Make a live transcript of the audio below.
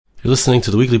You're listening to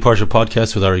the weekly Parsha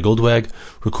podcast with Ari Goldwag,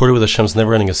 recorded with Hashem's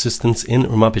never-ending assistance in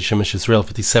Ramat Beit Shemesh, Israel,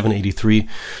 5783,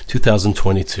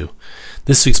 2022.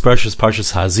 This week's Parsha is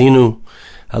Parshas Ha'azinu.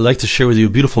 I'd like to share with you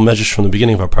a beautiful medrash from the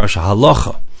beginning of our Parsha.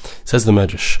 Halacha, says the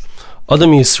medrash,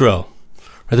 Adam Yisrael.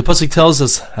 Right, the pasuk tells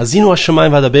us, Ha'azinu Hashemayim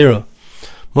v'adabera.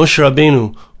 Moshe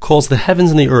Rabbeinu calls the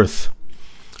heavens and the earth.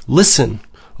 Listen,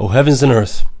 O heavens and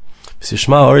earth.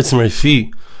 V'sishma ha'aretz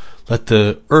refi. Let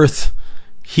the earth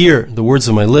hear the words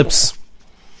of my lips.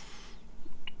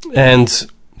 And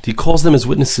he calls them as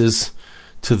witnesses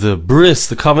to the bris,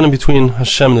 the covenant between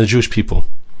Hashem and the Jewish people.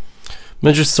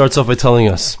 Medrash starts off by telling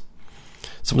us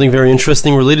something very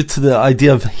interesting related to the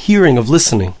idea of hearing, of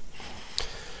listening.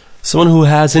 Someone who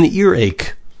has an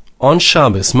earache on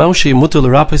Shabbos,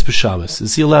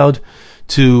 is he allowed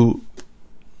to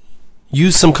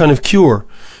use some kind of cure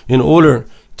in order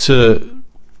to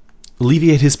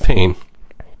alleviate his pain?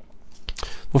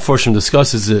 Mefarshim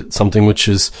discusses it something which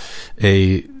is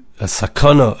a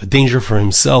sakana, a danger for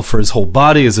himself, for his whole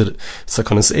body. Is it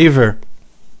sakanas aver?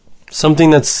 Something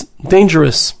that's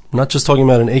dangerous. We're not just talking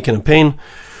about an ache and a pain.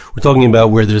 We're talking about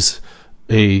where there's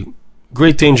a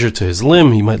great danger to his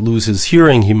limb. He might lose his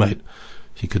hearing. He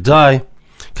could die.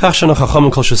 Our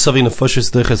sages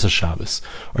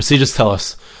tell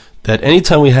us that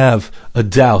anytime we have a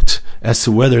doubt as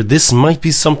to whether this might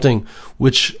be something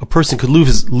which a person could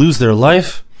lose their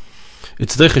life,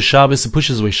 it's Deiches Shabbos, it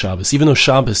pushes away Shabbos. Even though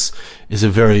Shabbos is a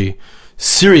very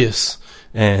serious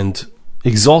and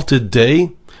exalted day,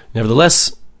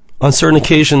 nevertheless, on certain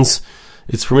occasions,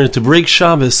 it's permitted to break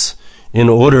Shabbos in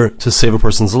order to save a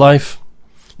person's life.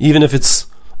 Even if it's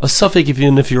a suffix,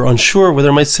 even if you're unsure whether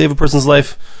it might save a person's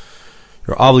life,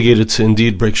 you're obligated to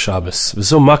indeed break Shabbos.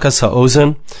 When a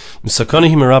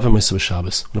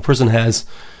person has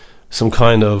some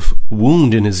kind of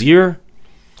wound in his ear,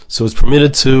 so it's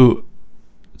permitted to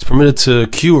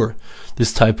cure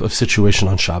this type of situation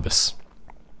on Shabbos,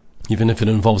 even if it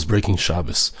involves breaking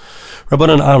Shabbos. So the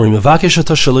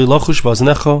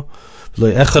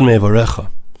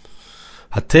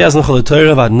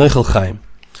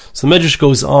Medrash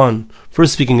goes on,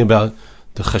 first speaking about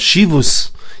the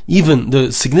chashivus, even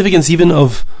the significance even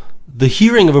of the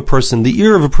hearing of a person, the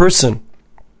ear of a person.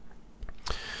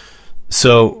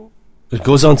 So it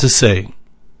goes on to say,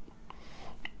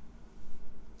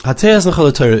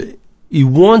 you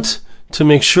want to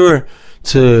make sure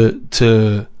to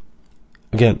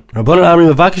again,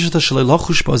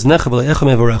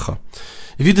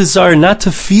 if you desire not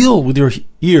to feel with your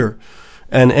ear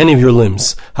and any of your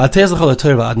limbs,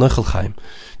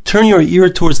 turn your ear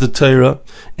towards the Torah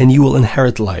and you will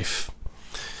inherit life.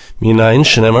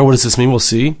 What does this mean? We'll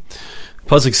see.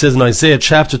 Pasuk says in Isaiah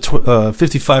chapter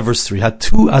 55 verse 3,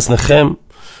 Hatu aznachem,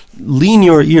 lean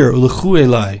your ear, ulechu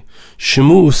elai,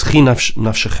 shemu uschi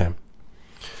nafshechem.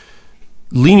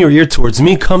 Lean your ear towards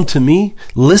me, come to me,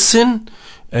 listen,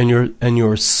 and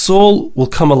your soul will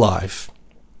come alive.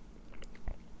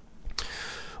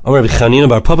 Amar B'Chanina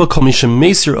bar Papa kol mi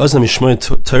shemeisir ozna mishmoy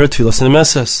Torah tfilas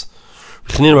nemeses.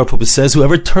 B'Chanina bar Papa says,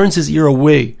 whoever turns his ear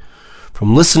away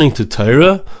from listening to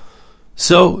Torah,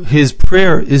 so his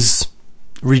prayer is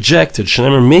rejected.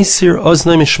 Shenemer meisir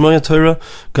ozna mishmoy Torah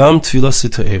gam tfilas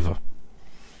ta'eva.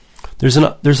 There's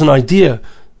an idea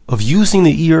of using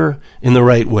the ear in the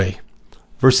right way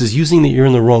versus using the ear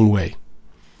in the wrong way.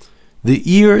 The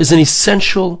ear is an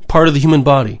essential part of the human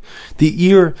body. The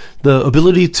ear, the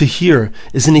ability to hear,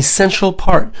 is an essential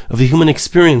part of the human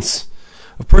experience.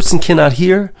 A person cannot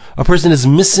hear, a person is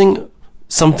missing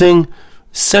something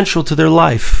central to their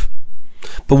life.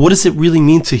 But what does it really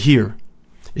mean to hear?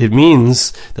 It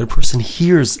means that a person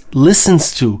hears,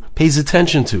 listens to, pays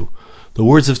attention to the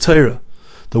words of Torah,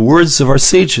 the words of our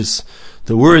sages,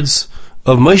 the words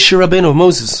of Moshe Rabbeinu, of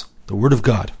Moses, the word of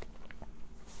God.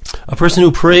 A person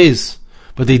who prays,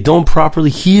 but they don't properly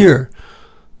hear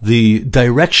the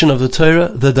direction of the Torah,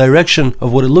 the direction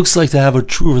of what it looks like to have a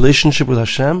true relationship with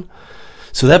Hashem,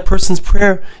 so that person's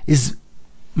prayer is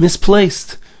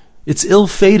misplaced. It's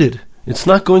ill-fated. It's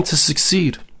not going to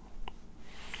succeed.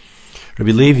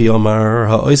 Rabbi Levi Omar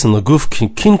ha'oizen laguf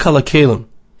kin kalakelim.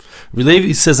 Rabbi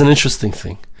Levi says an interesting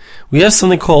thing. We have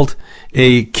something called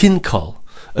a kinkal.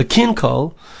 A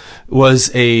kinkal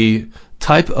was a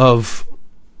type of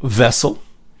vessel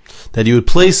that you would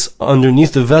place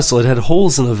underneath the vessel. It had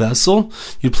holes in the vessel.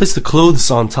 You'd place the clothes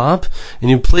on top,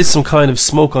 and you'd place some kind of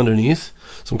smoke underneath,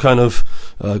 some kind of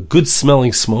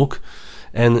good-smelling smoke,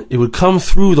 and it would come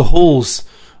through the holes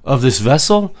of this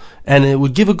vessel, and it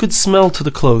would give a good smell to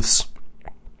the clothes.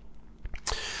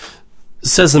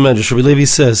 Says the Medrash, Rabbi Levi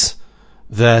says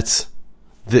that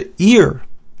the ear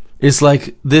is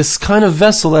like this kind of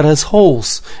vessel that has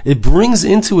holes. It brings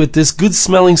into it this good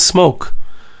smelling smoke.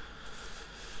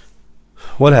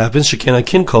 What happens? When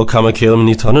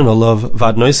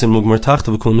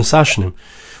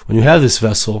you have this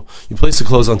vessel, you place the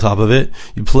clothes on top of it,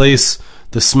 you place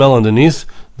the smell underneath,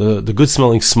 the good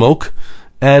smelling smoke,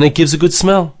 and it gives a good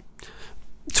smell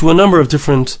to a number of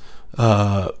different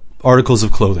articles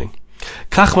of clothing.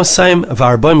 The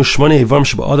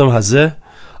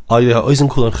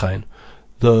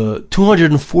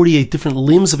 248 different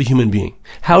limbs of a human being.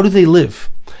 How do they live?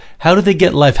 How do they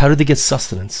get life? How do they get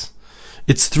sustenance?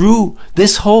 It's through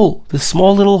this hole, this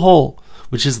small little hole,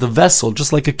 which is the vessel,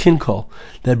 just like a kinkol,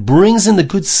 that brings in the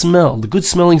good smell, the good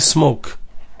smelling smoke.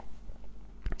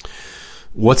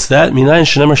 What's that?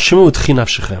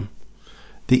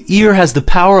 The ear has the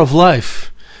power of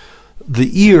life. The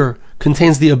ear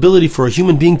contains the ability for a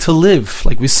human being to live.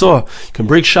 Like we saw, you can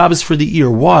break Shabbos for the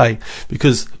ear. Why?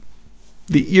 Because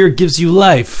the ear gives you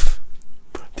life.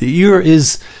 The ear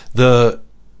is the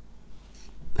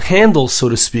handle, so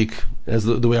to speak, as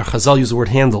the way our Chazal use the word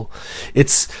handle.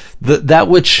 It's that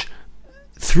which,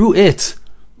 through it,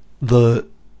 the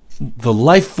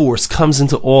life force comes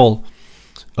into all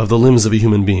of the limbs of a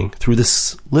human being. Through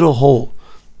this little hole,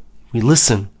 we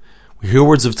listen, we hear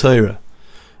words of Torah,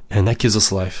 and that gives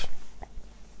us life.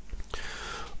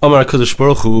 God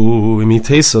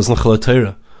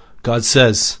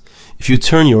says, if you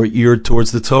turn your ear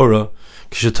towards the Torah,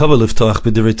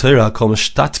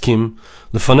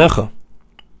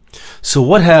 so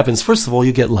what happens? First of all,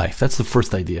 you get life. That's the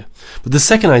first idea. But the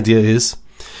second idea is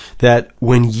that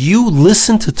when you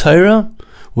listen to Torah,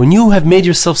 when you have made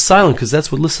yourself silent, because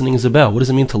that's what listening is about. What does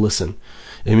it mean to listen?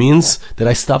 It means that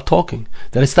I stop talking,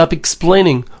 that I stop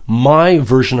explaining my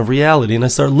version of reality, and I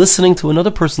start listening to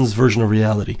another person's version of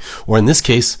reality, or in this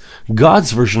case,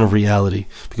 God's version of reality,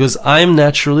 because I am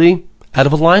naturally out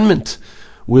of alignment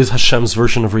with Hashem's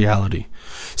version of reality.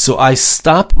 So I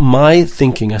stop my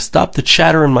thinking, I stop the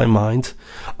chatter in my mind,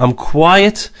 I'm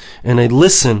quiet, and I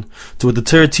listen to what the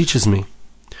Torah teaches me.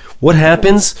 What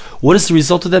happens? What is the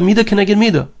result of that? Midah keneged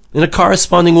midah, in a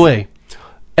corresponding way.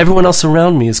 Everyone else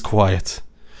around me is quiet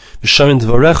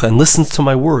and listens to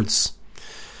my words.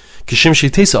 Just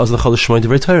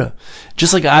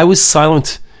like I was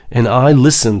silent and I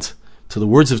listened to the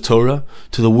words of Torah,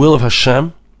 to the will of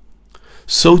Hashem,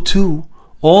 so too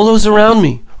all those around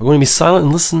me are going to be silent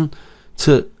and listen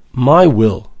to my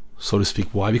will, so to speak.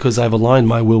 Why? Because I've aligned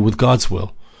my will with God's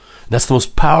will. And that's the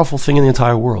most powerful thing in the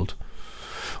entire world.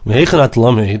 Where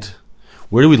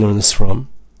do we learn this from?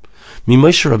 We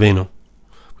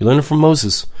learn it from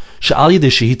Moses.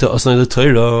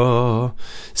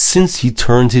 Since he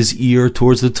turned his ear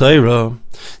towards the Torah,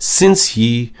 since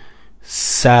he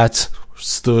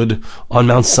stood on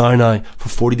Mount Sinai for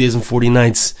 40 days and 40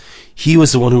 nights, he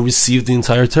was the one who received the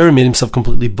entire Torah, made himself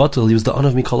completely batel. He was the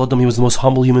Anav Mikol Adam. He was the most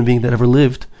humble human being that ever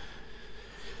lived.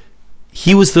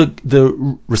 He was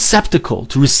the receptacle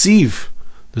to receive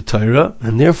the Torah,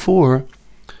 and therefore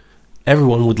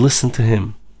everyone would listen to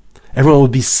him. Everyone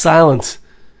would be silent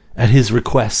at his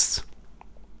request.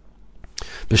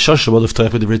 So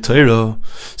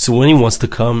when he wants to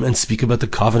come and speak about the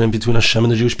covenant between Hashem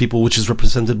and the Jewish people, which is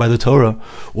represented by the Torah,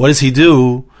 what does he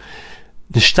do?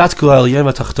 The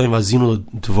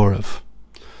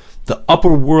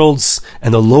upper worlds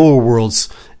and the lower worlds,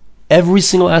 every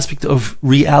single aspect of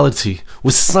reality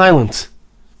was silent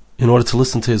in order to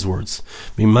listen to his words.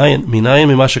 We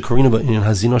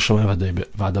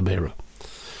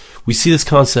see this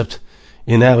concept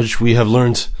in that which we have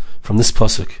learned from this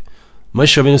pasuk.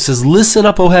 Moshe Rabbeinu says, "Listen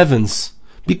up, O heavens!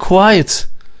 Be quiet.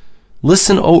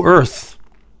 Listen, O earth."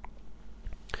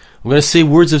 I'm going to say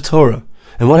words of Torah.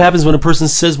 And what happens when a person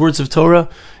says words of Torah?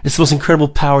 It's the most incredible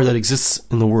power that exists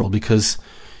in the world, because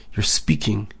you're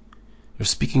speaking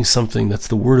something that's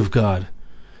the word of God,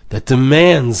 that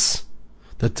demands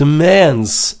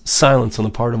silence on the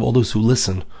part of all those who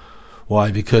listen. Why?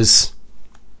 Because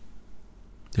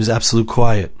there's absolute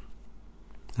quiet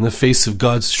in the face of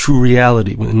God's true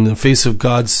reality, in the face of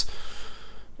God's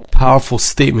powerful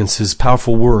statements, His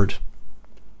powerful word.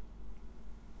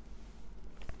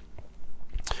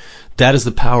 That is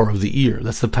the power of the ear.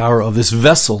 That's the power of this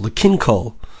vessel, the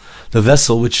kinkol, the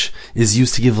vessel which is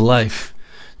used to give life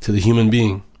to the human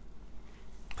being.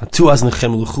 The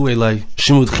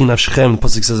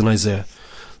pasuk says in Isaiah,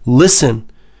 listen,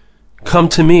 come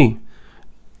to me,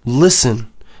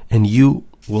 listen, and you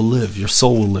will live, your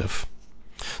soul will live.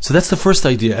 So that's the first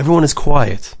idea. Everyone is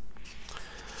quiet.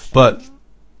 But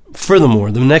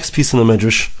furthermore, the next piece in the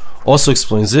Medrash also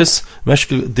explains this.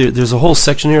 There's a whole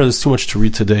section here. There's too much to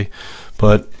read today.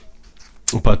 But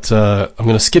But I'm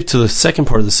going to skip to the second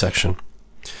part of the section.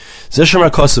 Zeshamar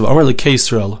Kosev, Amar Lekei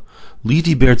Yisrael,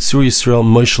 Lidi Ber Tzur Yisrael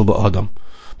Moishel Ba'adam.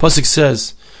 Pasuk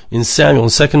says in Samuel, in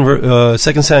 2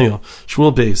 Samuel,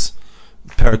 Shmuel Beis,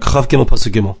 Parak Chav Gimel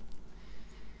Pasuk Gimel.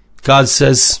 God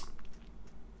says,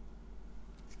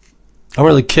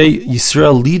 Amar Lekei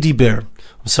Yisrael Lidi Ber.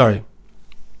 I'm sorry.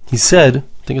 He said,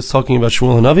 I think it's talking about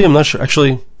Shmuel Hanavi. I'm not sure.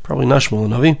 Actually, probably not Shmuel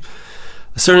Hanavi.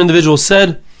 A certain individual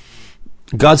said,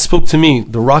 God spoke to me,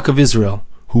 the Rock of Israel,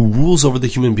 who rules over the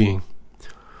human being.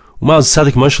 We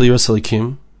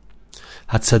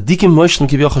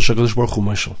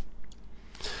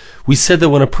said that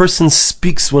when a person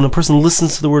speaks, when a person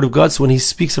listens to the word of God, so when he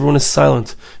speaks, everyone is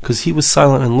silent. Because he was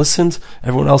silent and listened,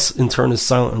 everyone else in turn is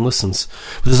silent and listens.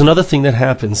 But there's another thing that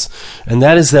happens, and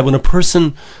that is that when a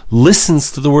person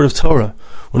listens to the word of Torah,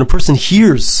 when a person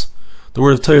hears the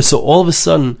word of Torah, so all of a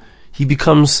sudden, he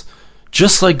becomes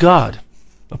just like God.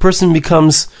 A person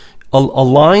becomes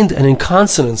aligned and in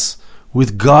consonance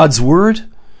with God's word,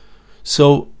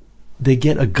 so they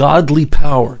get a godly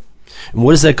power. And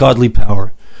what is that godly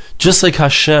power? Just like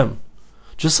Hashem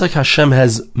has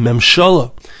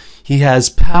memshala, he has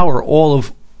power, all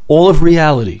of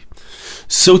reality.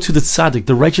 So to the tzaddik,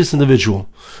 the righteous individual,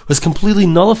 who has completely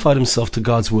nullified himself to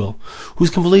God's will, who's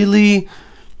completely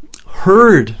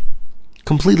heard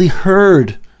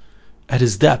at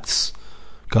his depths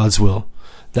God's will.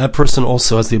 That person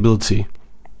also has the ability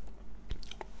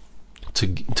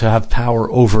to have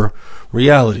power over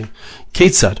reality.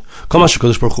 Ketzad,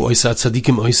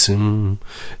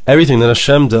 everything that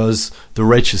Hashem does, the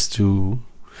righteous do.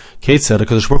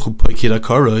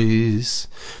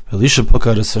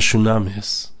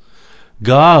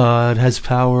 God has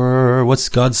power. What's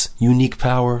God's unique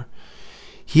power?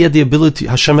 He had the ability,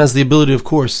 Hashem has the ability, of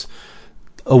course.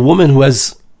 A woman who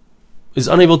is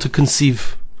unable to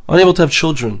conceive, unable to have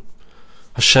children,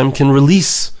 Hashem can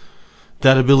release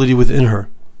that ability within her,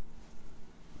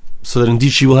 so that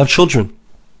indeed she will have children.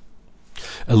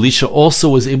 Elisha also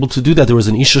was able to do that. There was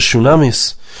an Isha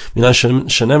Shunamis.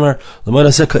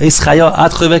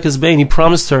 He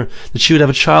promised her that she would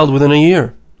have a child within a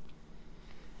year.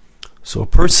 So a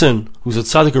person who's a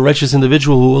tzaddik, a righteous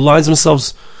individual who aligns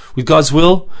themselves with God's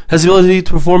will, has the ability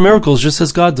to perform miracles just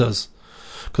as God does.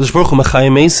 Kadosh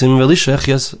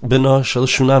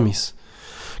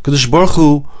Baruch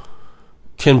Hu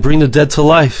can bring the dead to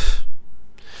life.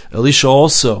 Elisha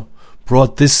also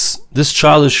brought this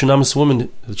childish Shunamis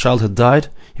woman. The child had died.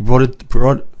 He brought it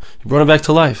back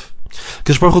to life.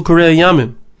 Kadosh Baruch Hu Korei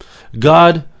Yamim.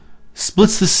 God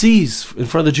splits the seas in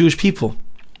front of the Jewish people.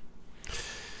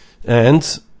 And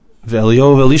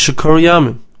Eliyahu Elisha Korei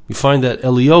Yamim. We find that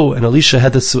Eliyahu and Elisha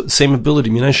had the same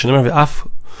ability. They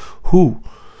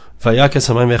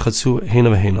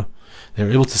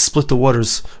were able to split the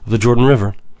waters of the Jordan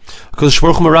River. God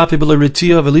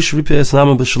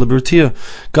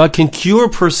can cure a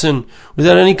person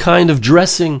without any kind of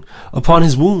dressing upon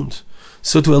his wound.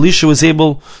 So too Elisha was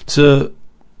able to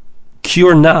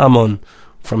cure Naaman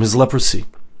from his leprosy.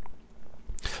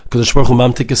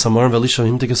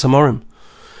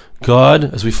 God,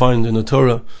 as we find in the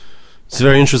Torah, it's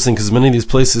very interesting because many of these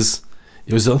places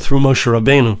it was done through Moshe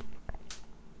Rabbeinu.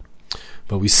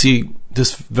 But we see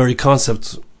this very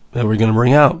concept that we're going to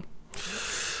bring out.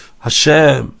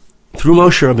 Hashem, through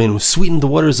Moshe Rabbeinu, sweetened the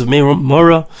waters of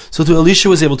Marah. So too Elisha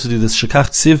was able to do this.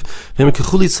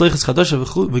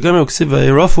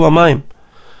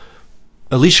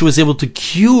 Elisha was able to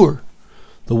cure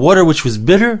the water which was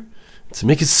bitter to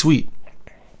make it sweet.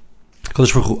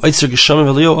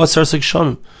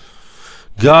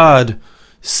 God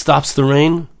stops the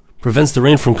rain, prevents the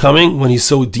rain from coming when he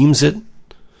so deems it.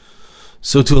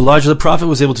 So to Elijah the prophet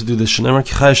was able to do this. He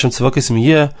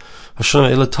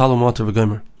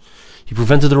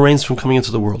prevented the rains from coming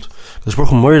into the world. Kadosh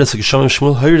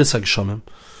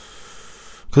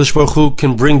Baruch Hu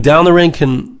can bring down the rain,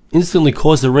 can instantly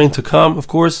cause the rain to come, of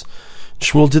course.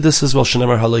 Shmuel did this as well.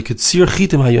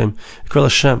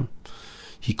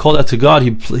 He called out to God,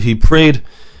 he prayed,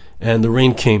 and the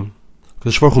rain came.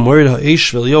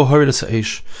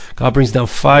 God brings down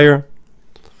fire.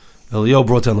 Eliyahu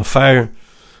brought down the fire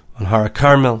on Har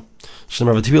Carmel.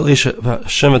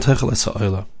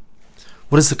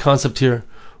 What is the concept here?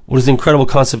 What is the incredible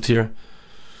concept here?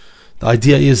 The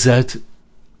idea is that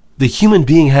the human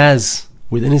being has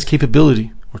within his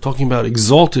capability, we're talking about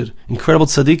exalted, incredible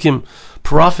tzaddikim,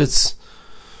 prophets,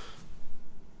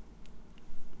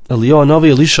 Eliyahu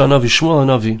Hanavi, Elisha Hanavi, Shmuel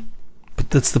Hanavi, but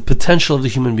that's the potential of the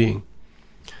human being.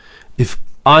 If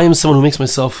I am someone who makes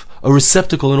myself a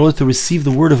receptacle in order to receive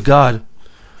the word of God,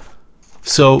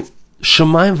 so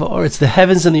Shamayim va'aretz, the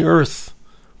heavens and the earth,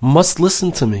 must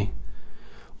listen to me.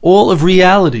 All of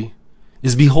reality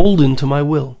is beholden to my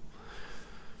will.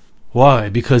 Why?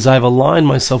 Because I've aligned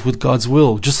myself with God's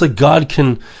will. Just like God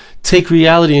can take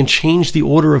reality and change the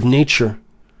order of nature.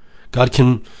 God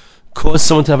can cause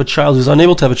someone to have a child who's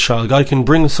unable to have a child. God can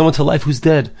bring someone to life who's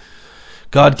dead.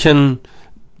 God can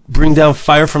bring down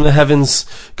fire from the heavens.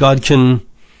 God can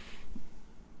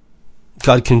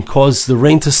cause the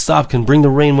rain to stop, can bring the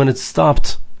rain when it's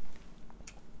stopped.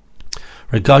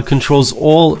 Right? God controls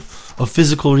all of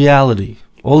physical reality.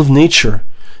 All of nature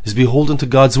is beholden to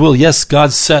God's will. Yes,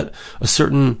 God set a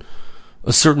certain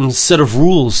set of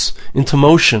rules into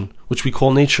motion, which we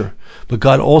call nature. But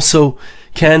God also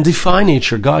can defy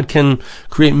nature. God can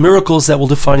create miracles that will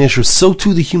defy nature. So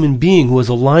too the human being who has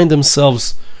aligned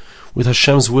themselves with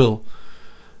Hashem's will.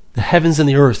 The heavens and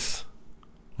the earth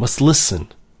must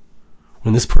listen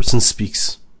when this person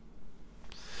speaks.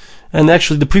 And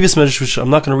actually the previous message, which I'm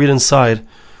not going to read inside,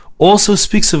 also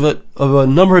speaks of a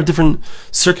number of different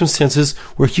circumstances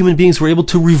where human beings were able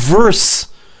to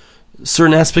reverse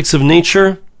certain aspects of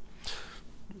nature,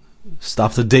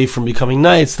 stop the day from becoming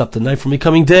night, stop the night from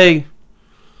becoming day.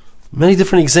 Many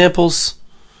different examples,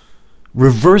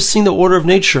 reversing the order of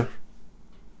nature.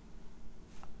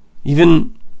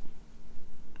 Even,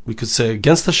 we could say,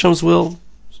 against Hashem's will.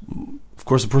 Of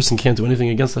course, a person can't do anything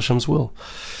against Hashem's will.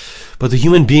 But the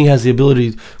human being has the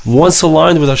ability, once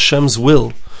aligned with Hashem's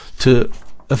will, to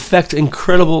effect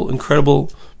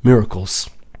incredible miracles.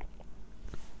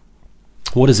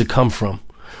 What does it come from?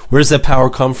 Where does that power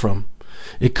come from?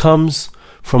 It comes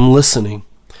from listening.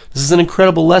 This is an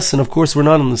incredible lesson. Of course, we're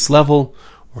not on this level.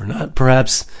 We're not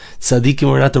perhaps tzaddikim.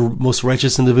 We're not the most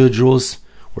righteous individuals.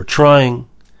 We're trying.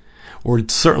 We're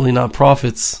certainly not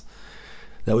prophets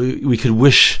that we could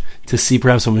wish to see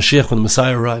perhaps when Mashiach, when the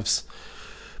Messiah arrives.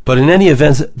 But in any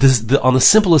event, on the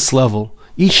simplest level,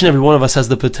 each and every one of us has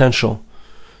the potential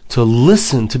to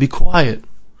listen, to be quiet.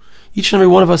 Each and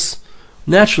every one of us,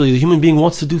 naturally, the human being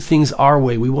wants to do things our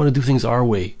way. We want to do things our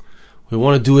way. We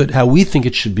want to do it how we think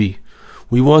it should be.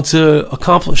 We want to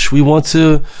accomplish. We want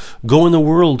to go in the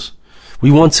world.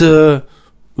 We want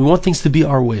things to be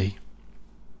our way.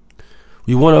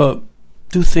 We want to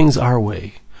do things our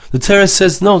way. The Torah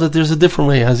says, no, that there's a different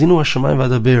way. Hazinu hashamayim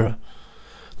v'adabera.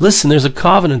 Listen, there's a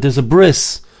covenant, there's a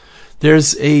bris,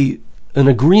 there's an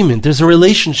agreement, there's a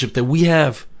relationship that we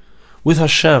have with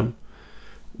Hashem.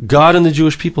 God and the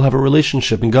Jewish people have a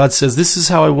relationship, and God says, this is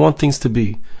how I want things to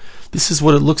be. This is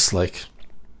what it looks like.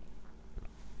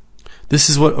 This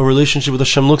is what a relationship with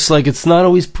Hashem looks like. It's not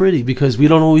always pretty, because we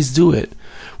don't always do it.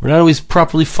 We're not always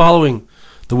properly following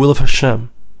the will of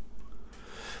Hashem.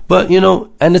 But,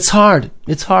 and it's hard.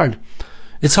 It's hard.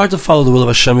 It's hard to follow the will of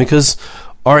Hashem, because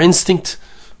our instinct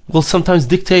will sometimes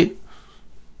dictate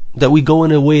that we go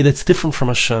in a way that's different from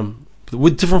Hashem,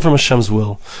 different from Hashem's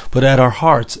will. But at our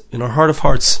heart, in our heart of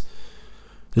hearts,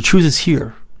 the truth is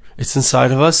here. It's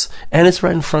inside of us, and it's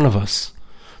right in front of us.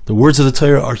 The words of the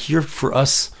Torah are here for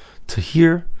us to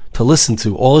hear, to listen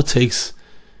to. All it takes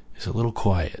is a little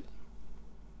quiet.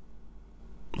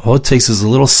 All it takes is a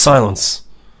little silence,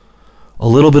 a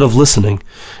little bit of listening,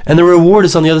 and the reward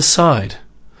is on the other side.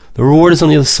 The reward is on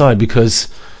the other side, because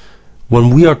when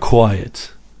we are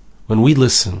quiet, when we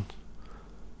listen,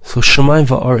 so Shamayim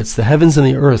va'aretz, the heavens and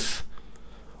the earth,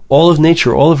 all of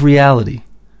nature, all of reality,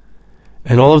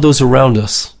 and all of those around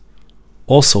us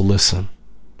also listen.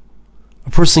 A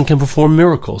person can perform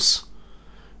miracles.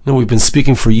 We've been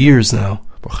speaking for years now,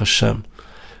 Baruch Hashem,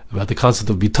 about the concept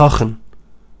of bitachon,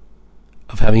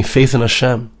 of having faith in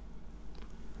Hashem.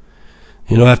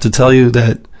 I have to tell you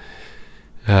that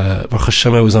Baruch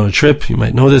Hashem, I was on a trip. You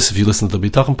might know this if you listen to the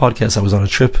Bitachon podcast. I was on a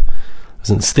trip. I was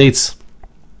in the States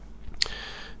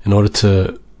in order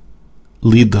to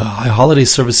lead the high holiday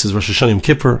services, Rosh Hashanah, Yom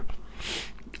Kippur.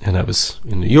 And I was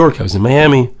in New York. I was in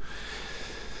Miami.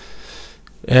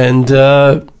 And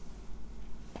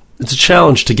it's a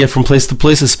challenge to get from place to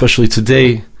place, especially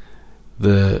today.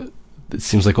 It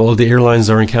seems like all of the airlines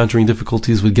are encountering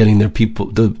difficulties with getting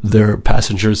their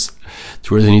passengers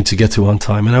to where they need to get to on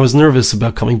time. And I was nervous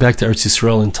about coming back to Eretz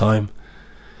Yisrael in time.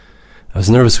 I was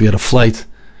nervous. We had a flight.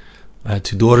 I had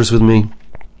 2 daughters with me.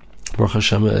 Baruch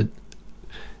Hashem, you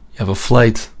have a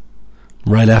flight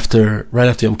right after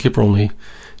Yom Kippur, only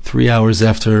 3 hours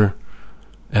after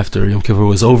Yom Kippur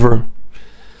was over.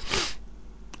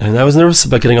 And I was nervous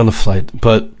about getting on the flight.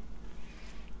 But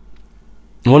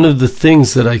one of the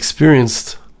things that I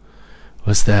experienced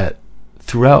was that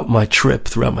throughout my trip,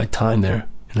 throughout my time there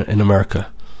in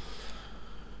America,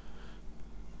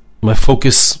 my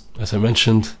focus, as I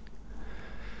mentioned,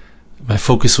 my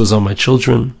focus was on my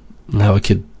children and how I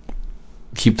could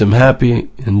keep them happy,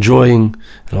 enjoying,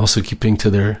 and also keeping to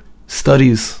their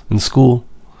studies in school.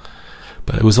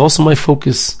 But it was also my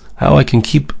focus how I can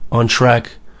keep on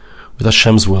track with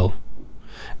Hashem's will.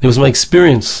 It was my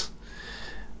experience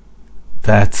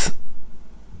that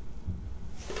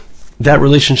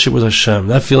relationship with Hashem,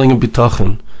 that feeling of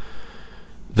bitachon,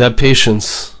 that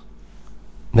patience,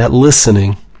 that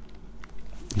listening,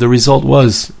 the result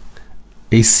was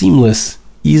a seamless,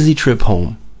 easy trip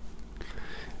home.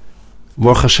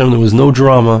 Baruch Hashem, there was no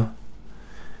drama.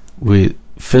 We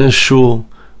finished shul,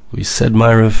 we said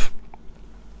Ma'ariv,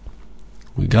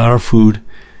 we got our food,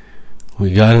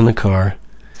 we got in the car,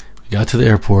 we got to the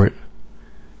airport,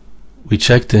 we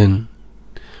checked in,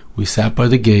 we sat by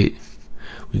the gate,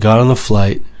 we got on the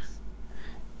flight,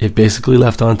 it basically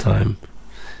left on time,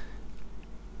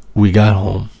 we got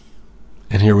home,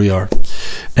 and here we are.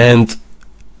 And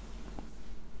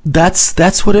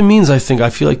that's what it means, I think. I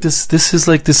feel like this is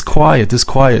like this quiet,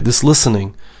 this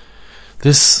listening,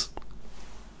 this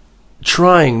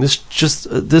trying,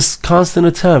 this constant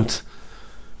attempt,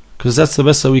 because that's the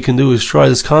best that we can do, is try,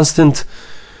 this constant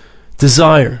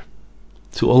desire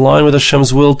to align with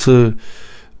Hashem's will, to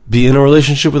be in a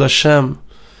relationship with Hashem,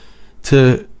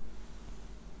 to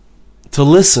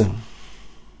listen.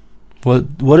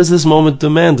 What does this moment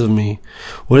demand of me?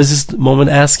 What is this moment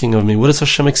asking of me? What does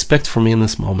Hashem expect from me in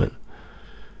this moment?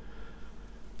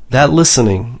 That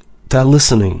listening, that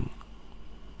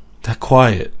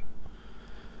quiet,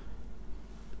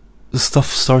 the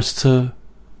stuff starts to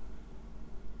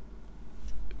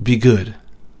be good.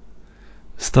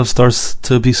 Stuff starts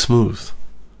to be smooth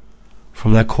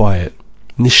from that quiet.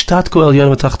 Nishtatko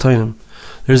elyon v'tachtonim.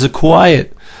 There's a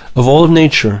quiet of all of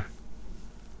nature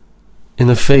in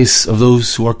the face of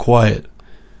those who are quiet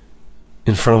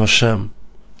in front of Hashem,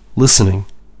 listening,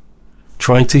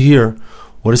 trying to hear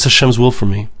what is Hashem's will for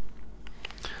me.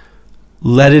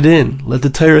 Let it in. Let the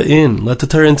Torah in. Let the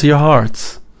Torah into your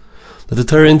hearts. Let the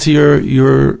Torah into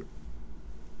your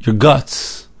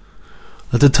guts.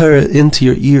 Let the Torah into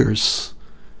your ears.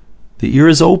 The ear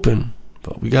is open,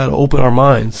 but we got to open our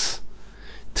minds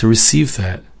to receive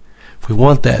that. If we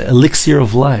want that elixir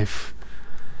of life,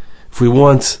 if we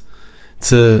want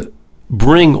to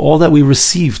bring all that we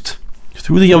received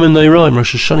through the Yom Noraim,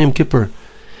 Rosh Hashanah, Yom Kippur,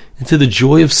 into the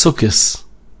joy of Sukkot,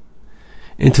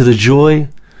 into the joy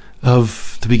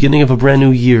of the beginning of a brand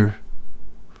new year.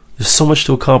 There's so much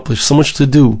to accomplish, so much to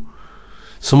do,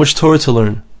 so much Torah to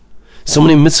learn, so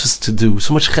many mitzvahs to do,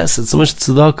 so much chesed, so much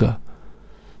tzedakah,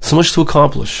 so much to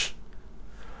accomplish.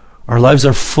 Our lives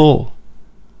are full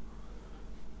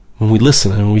when we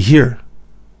listen and when we hear.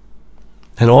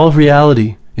 And all of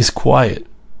reality is quiet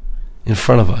in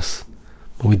front of us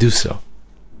when we do so.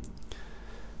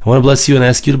 I want to bless you and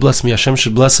ask you to bless me. Hashem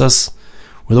should bless us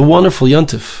with a wonderful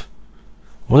Yontif,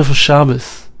 wonderful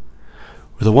Shabbos,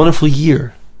 with a wonderful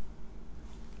year.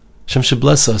 Hashem should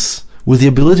bless us with the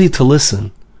ability to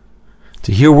listen,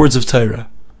 to hear words of Torah,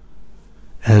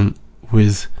 and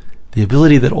with the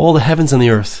ability that all the heavens and the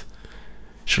earth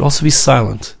should also be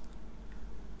silent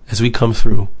as we come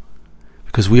through,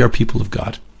 because we are people of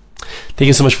God. Thank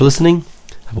you so much for listening.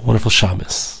 Have a wonderful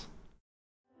Shabbos.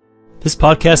 This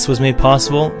podcast was made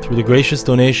possible through the gracious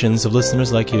donations of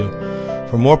listeners like you.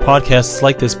 For more podcasts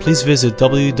like this, please visit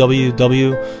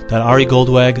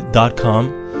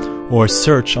www.arigoldwag.com or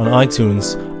search on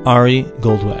iTunes Ari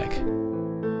Goldwag.